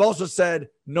 And you've also said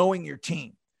knowing your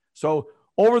team. So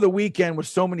over the weekend with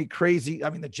so many crazy,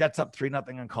 the Jets up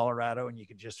 3-0 on Colorado, and you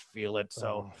could just feel it.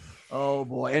 So, oh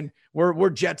boy. And we're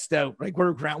Jetsed out. Like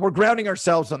we're grounding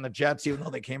ourselves on the Jets, even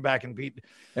though they came back and beat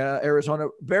Arizona.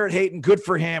 Barrett Hayton, good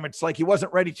for him. It's like he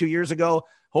wasn't ready 2 years ago.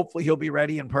 Hopefully he'll be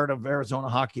ready and part of Arizona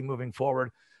hockey moving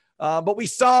forward. But we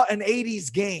saw an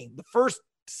 80s game, the first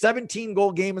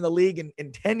 17-goal game in the league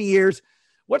in 10 years.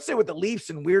 What's it with the Leafs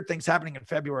and weird things happening in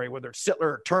February, whether it's Sittler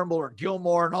or Turnbull or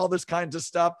Gilmore and all this kinds of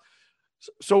stuff.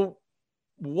 So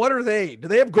what are they? Do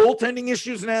they have goaltending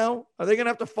issues now? Are they going to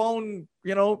have to phone,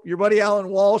 your buddy Alan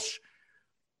Walsh?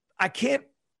 I can't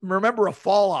remember a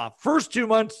fall off. First 2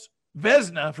 months,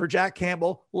 Vezina for Jack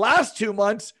Campbell. Last 2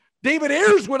 months, David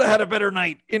Ayers would have had a better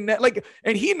night in that.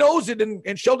 And he knows it.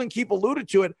 And Sheldon Keefe alluded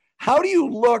to it. How do you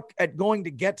look at going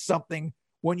to get something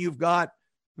when you've got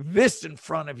this in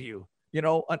front of you?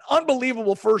 An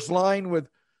unbelievable first line with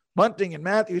Bunting and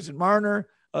Matthews and Marner,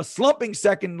 a slumping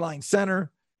second line center,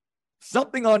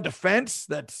 something on defense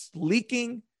that's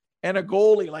leaking, and a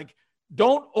goalie.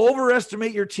 Don't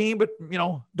overestimate your team, but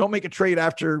don't make a trade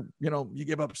after, you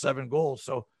give up 7 goals.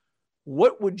 So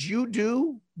what would you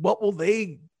do? What will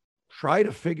they try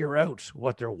to figure out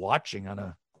what they're watching on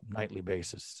a nightly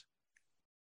basis?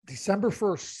 From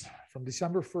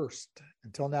December 1st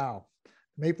until now,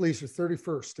 Maple Leafs are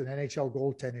 31st in NHL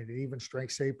goaltending and even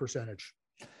strength save percentage.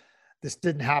 This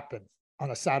didn't happen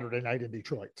on a Saturday night in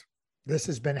Detroit. This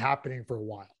has been happening for a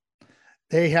while.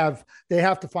 They have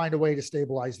to find a way to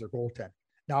stabilize their goaltending.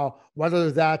 Now,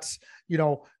 whether that's,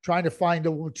 trying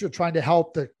to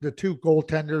help the two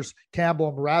goaltenders, Campbell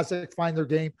and Mrazek, find their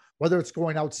game, whether it's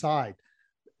going outside,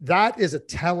 that is a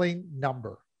telling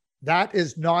number. That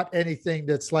is not anything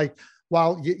that's like,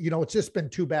 well, it's just been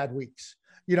 2 bad weeks.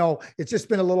 It's just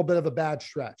been a little bit of a bad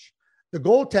stretch. The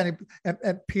goaltending,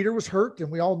 and Peter was hurt,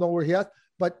 and we all know where he is,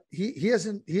 but he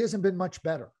hasn't been much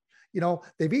better.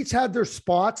 They've each had their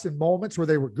spots and moments where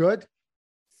they were good.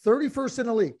 31st in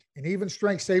the league in even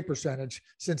strength save percentage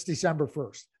since December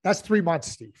 1st. That's 3 months,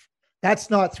 Steve. That's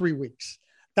not 3 weeks.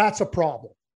 That's a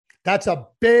problem. That's a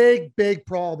big, big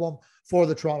problem for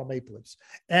the Toronto Maple Leafs.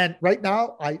 And right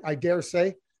now, I dare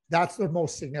say that's the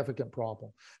most significant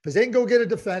problem, because they can go get a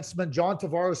defenseman. John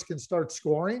Tavares can start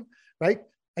scoring, right?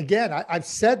 Again, I've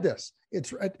said this.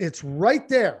 It's right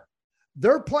there.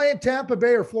 They're playing Tampa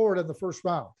Bay or Florida in the first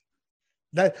round.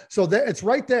 It's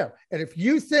right there. And if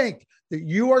you think that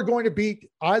you are going to beat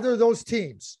either of those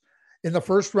teams in the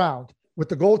first round with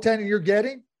the goaltending you're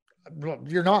getting,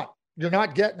 you're not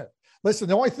getting it. Listen,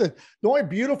 the only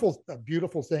beautiful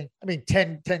thing,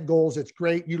 10 goals. It's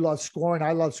great. You love scoring.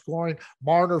 I love scoring.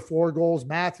 Marner, 4 goals.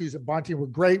 Matthews and Bunting were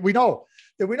great. We know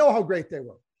how great they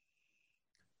were.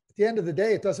 At the end of the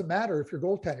day, it doesn't matter if you're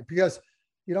goaltending, because,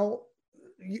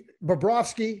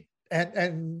 Bobrovsky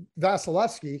and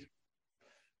Vasilevsky,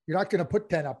 you're not going to put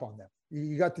 10 up on them.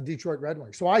 You got the Detroit Red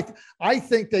Wings. So I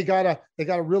think they gotta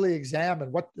really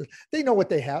examine what they know what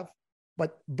they have,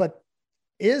 but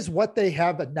is what they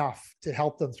have enough to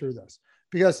help them through this?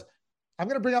 Because I'm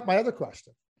going to bring up my other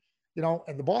question,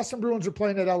 and the Boston Bruins are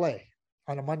playing at LA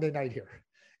on a Monday night here.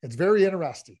 It's very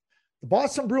interesting. The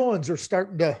Boston Bruins are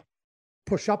starting to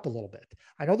push up a little bit.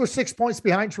 I know they're 6 points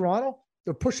behind Toronto.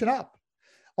 They're pushing up.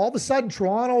 All of a sudden,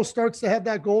 Toronto starts to have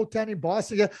that goaltending.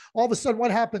 Boston, all of a sudden, what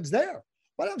happens there?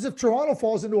 What happens if Toronto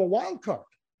falls into a wild card?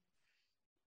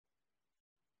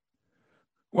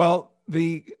 Well,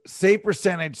 the save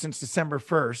percentage since December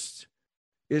 1st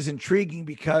is intriguing,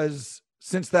 because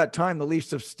since that time, the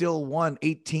Leafs have still won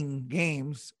 18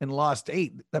 games and lost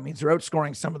 8. That means they're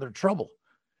outscoring some of their trouble.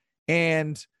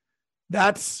 And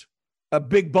that's a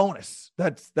big bonus.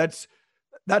 That's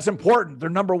important. They're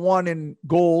number 1 in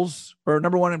goals, or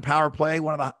number 1 in power play,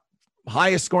 one of the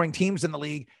highest scoring teams in the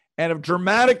league, and have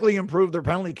dramatically improved their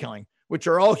penalty killing, which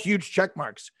are all huge check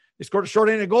marks. They scored a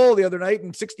short-handed goal the other night,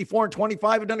 and 64 and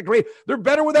 25 have done it great. They're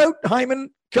better without Hyman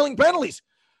killing penalties.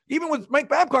 Even with Mike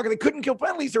Babcock, they couldn't kill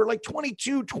penalties. They're like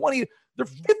 22-20. They're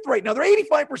 5th right now. They're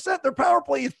 85%. Their power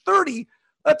play is 30.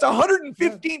 That's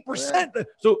 115%.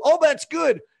 So all that's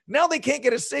good. Now they can't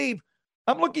get a save.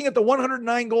 I'm looking at the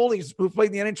 109 goalies who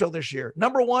played in the NHL this year.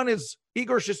 Number 1 is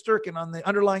Igor Shesterkin on the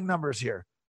underlying numbers here.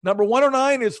 Number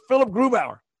 109 is Philip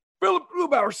Grubauer. Philip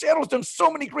Grubauer. Seattle's done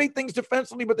so many great things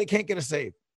defensively, but they can't get a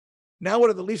save. Now what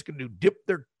are the Leafs going to do? Dip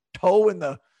their toe in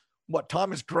the,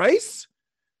 Thomas Greiss?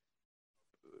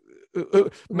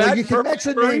 Well, you can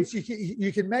mention names.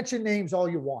 You can mention names all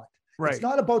you want. Right. It's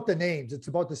not about the names. It's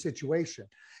about the situation.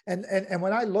 And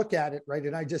when I look at it, right,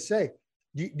 and I just say,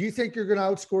 do you think you're going to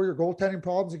outscore your goaltending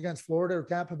problems against Florida or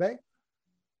Tampa Bay?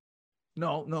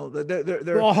 No.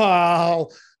 Oh,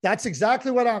 that's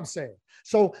exactly what I'm saying.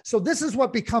 So this is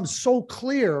what becomes so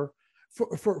clear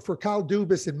for Kyle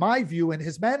Dubas, in my view, and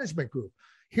his management group.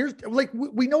 Here's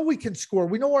we know we can score.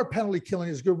 We know our penalty killing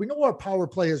is good. We know our power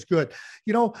play is good.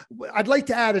 I'd like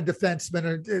to add a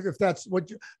defenseman if that's what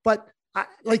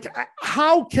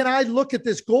how can I look at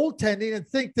this goaltending and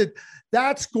think that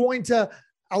that's going to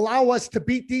allow us to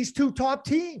beat these two top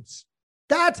teams?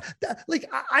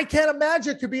 I can't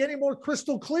imagine it could be any more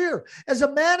crystal clear. As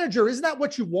a manager, isn't that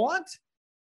what you want?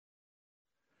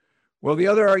 Well, the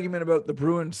other argument about the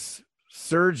Bruins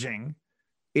surging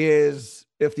is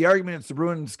if the argument is the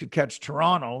Bruins could catch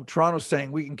Toronto's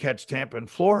saying we can catch Tampa and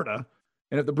Florida.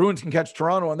 And if the Bruins can catch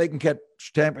Toronto and they can catch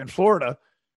Tampa and Florida,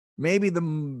 maybe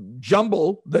the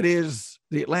jumble that is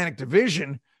the Atlantic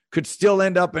Division could still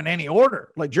end up in any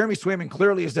order. Like Jeremy Swayman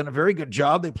clearly has done a very good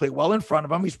job. They play well in front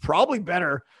of him. He's probably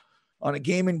better on a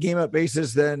game in, game out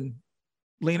basis than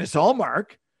Linus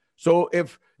Ullmark. So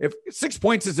if 6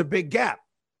 points is a big gap,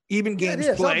 even games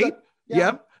played.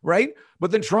 Yeah. Right.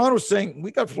 But then Toronto's saying we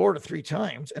got Florida 3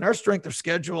 times and our strength of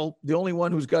schedule, the only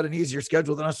one who's got an easier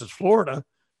schedule than us is Florida.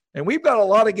 And we've got a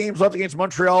lot of games left against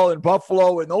Montreal and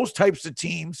Buffalo and those types of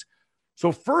teams.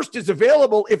 So first is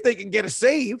available if they can get a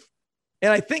save.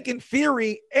 And I think in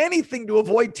theory, anything to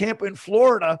avoid Tampa and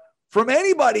Florida from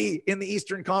anybody in the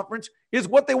Eastern Conference is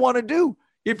what they want to do.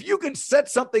 If you can set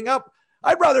something up,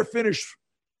 I'd rather finish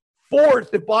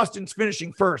 4th if Boston's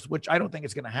finishing 1st, which I don't think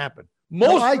is going to happen.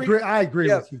 I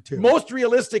agree with you too. Most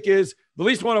realistic is the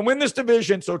Leafs want to win this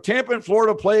division. So Tampa and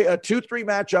Florida play a 2-3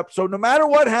 matchup. So no matter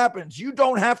what happens, you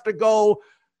don't have to go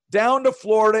down to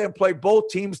Florida and play both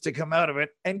teams to come out of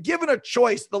it. And given a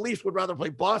choice, the Leafs would rather play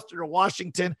Boston or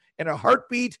Washington in a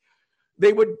heartbeat.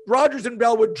 Rogers and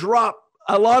Bell would drop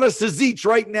a lot of Sazich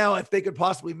right now if they could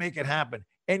possibly make it happen.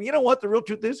 And you know what the real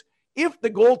truth is? If the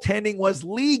goaltending was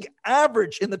league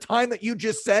average in the time that you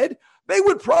just said, they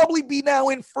would probably be now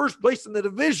in first place in the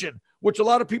division, which a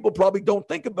lot of people probably don't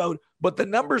think about, but the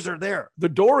numbers are there. The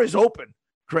door is open,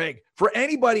 Craig, for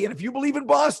anybody. And if you believe in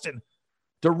Boston,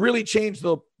 to really change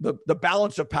the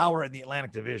balance of power in the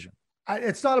Atlantic Division.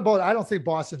 It's not about, I don't think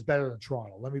Boston's better than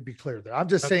Toronto. Let me be clear there. I'm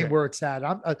just saying where it's at.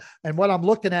 And what I'm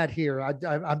looking at here,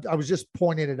 I was just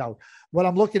pointing it out. What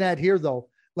I'm looking at here though,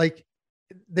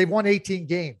 they've won 18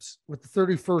 games with the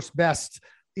 31st best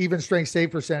even strength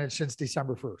save percentage since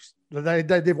December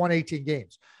 1st. They've won 18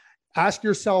 games. Ask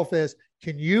yourself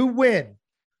can you win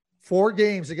 4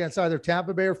 games against either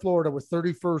Tampa Bay or Florida with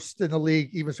 31st in the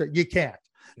league even strength? You can't.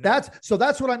 That's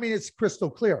what I mean. It's crystal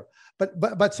clear.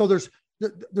 But so there's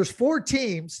 4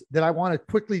 teams that I want to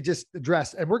quickly just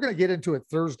address, and we're going to get into it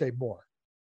Thursday more.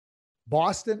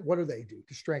 Boston, what do they do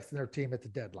to strengthen their team at the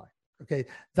deadline? Okay,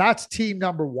 that's team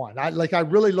number 1. I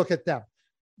really look at them.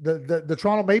 The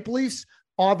Toronto Maple Leafs,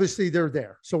 obviously they're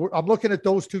there. So I'm looking at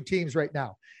those 2 teams right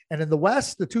now. And in the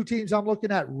West, the 2 teams I'm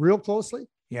looking at real closely,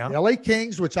 the LA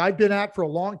Kings, which I've been at for a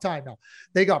long time now.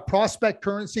 They got prospect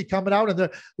currency coming out, and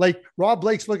they're like Rob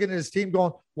Blake's looking at his team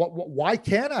going, why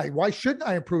can't I? Why shouldn't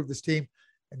I improve this team?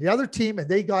 And the other team, and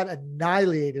they got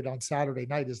annihilated on Saturday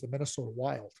night, is the Minnesota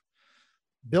Wild.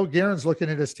 Bill Guerin's looking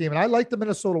at his team, and I like the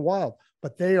Minnesota Wild,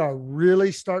 but they are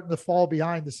really starting to fall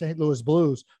behind the St. Louis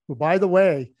Blues, who, by the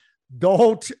way,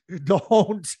 don't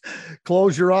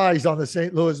close your eyes on the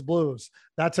St. Louis Blues.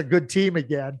 That's a good team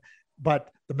again.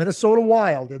 But the Minnesota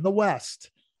Wild in the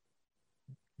West,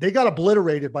 they got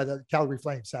obliterated by the Calgary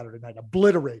Flames Saturday night.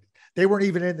 Obliterated. They weren't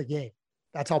even in the game.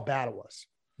 That's how bad it was.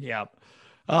 Yeah.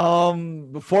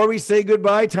 Before we say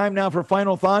goodbye, time now for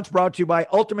final thoughts brought to you by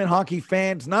Ultimate Hockey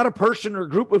Fans. Not a person or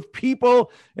group of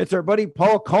people. It's our buddy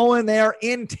Paul Cohen there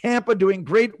in Tampa doing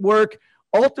great work.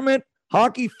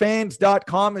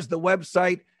 UltimateHockeyFans.com is the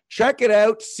website. Check it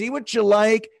out. See what you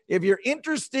like. If you're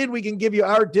interested, we can give you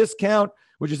our discount,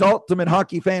 which is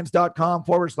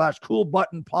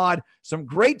ultimatehockeyfans.com/coolbuttonpod. Some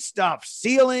great stuff.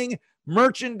 Ceiling,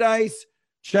 merchandise.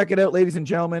 Check it out, ladies and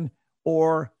gentlemen,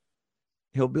 or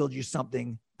he'll build you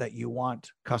something that you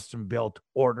want custom built.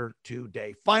 Order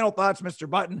today. Final thoughts, Mr.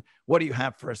 Button. What do you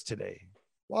have for us today?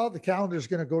 Well, the calendar is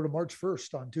going to go to March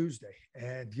 1st on Tuesday.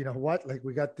 And you know what?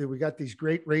 We got these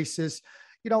great races.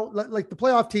 like the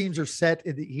playoff teams are set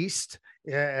in the East,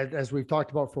 as we've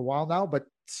talked about for a while now, but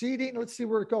seeding, let's see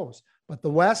where it goes. But the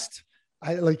West,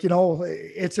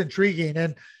 it's intriguing.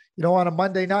 And, on a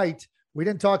Monday night, we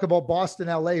didn't talk about Boston,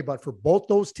 LA, but for both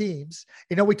those teams,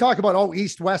 we talk about,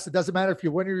 East, West, it doesn't matter if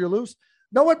you win or you lose.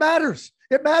 No, it matters.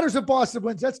 It matters if Boston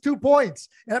wins. That's 2 points.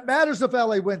 And it matters if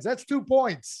LA wins. That's 2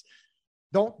 points.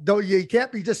 You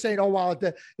can't be just saying, oh, well,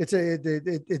 it's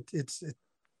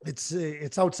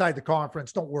outside the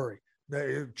conference. Don't worry.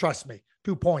 Trust me.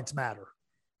 2 points matter.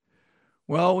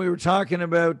 Well, we were talking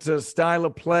about style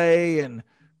of play and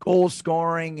goal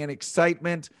scoring and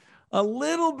excitement a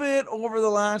little bit over the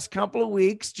last couple of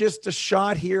weeks, just a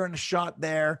shot here and a shot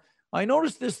there. I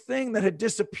noticed this thing that had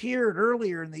disappeared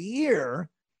earlier in the year,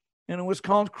 and it was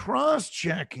called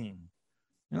cross-checking.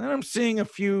 And then I'm seeing a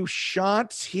few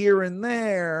shots here and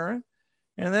there,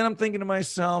 and then I'm thinking to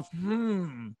myself,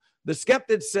 the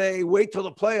skeptics say, wait till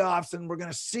the playoffs and we're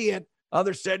going to see it.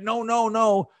 Others said,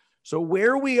 no. So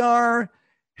where we are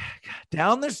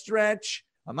down the stretch,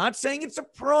 I'm not saying it's a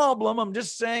problem. I'm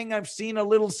just saying I've seen a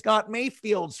little Scott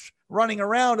Mayfield's running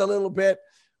around a little bit.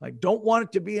 I don't want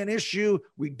it to be an issue.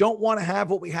 We don't want to have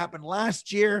what we happened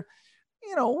last year.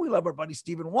 We love our buddy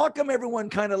Stephen Walkham. Everyone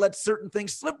kind of lets certain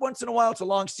things slip once in a while. It's a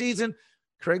long season.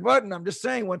 Craig Button, I'm just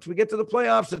saying, once we get to the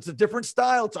playoffs, it's a different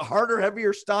style. It's a harder,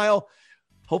 heavier style.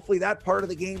 Hopefully that part of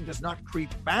the game does not creep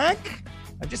back.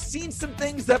 I've just seen some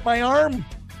things that my arm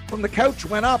from the couch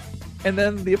went up and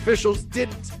then the officials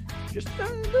didn't. Just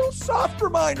a little soft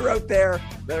reminder out there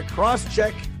that a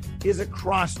cross-check is a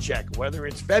cross-check, whether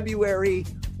it's February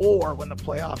or when the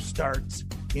playoffs starts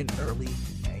in early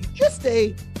May. Just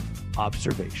a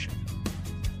observation.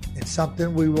 It's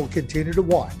something we will continue to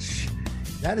watch.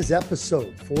 That is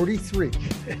episode 43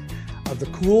 of the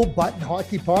Cool Button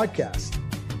Hockey Podcast.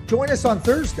 Join us on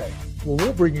Thursday where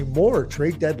we'll bring you more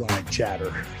trade deadline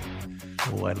chatter.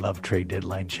 Oh, I love trade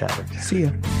deadline chatter. See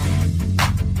ya.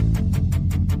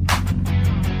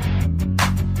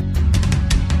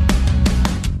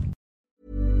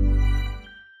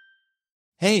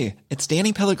 Hey, it's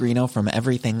Danny Pellegrino from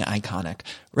Everything Iconic.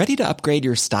 Ready to upgrade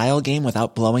your style game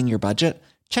without blowing your budget?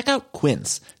 Check out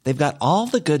Quince. They've got all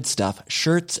the good stuff,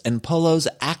 shirts and polos,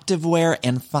 activewear,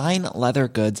 and fine leather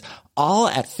goods, all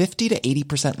at 50 to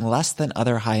 80% less than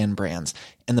other high-end brands.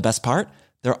 And the best part?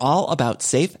 They're all about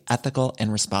safe, ethical,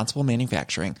 and responsible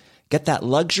manufacturing. Get that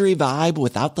luxury vibe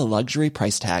without the luxury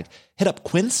price tag. Hit up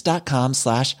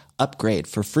quince.com/upgrade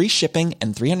for free shipping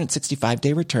and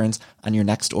 365-day returns on your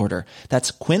next order.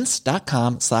 That's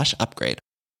quince.com/upgrade.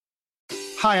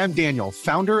 Hi, I'm Daniel,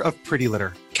 founder of Pretty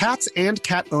Litter. Cats and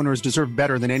cat owners deserve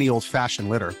better than any old-fashioned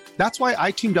litter. That's why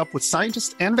I teamed up with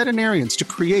scientists and veterinarians to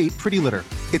create Pretty Litter.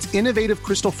 Its innovative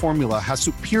crystal formula has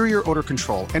superior odor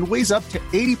control and weighs up to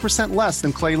 80% less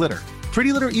than clay litter.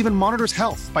 Pretty Litter even monitors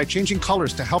health by changing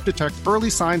colors to help detect early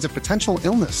signs of potential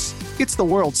illness. It's the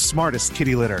world's smartest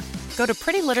kitty litter. Go to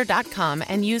prettylitter.com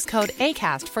and use code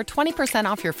ACAST for 20%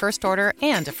 off your first order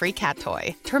and a free cat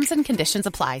toy. Terms and conditions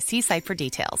apply. See site for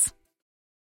details.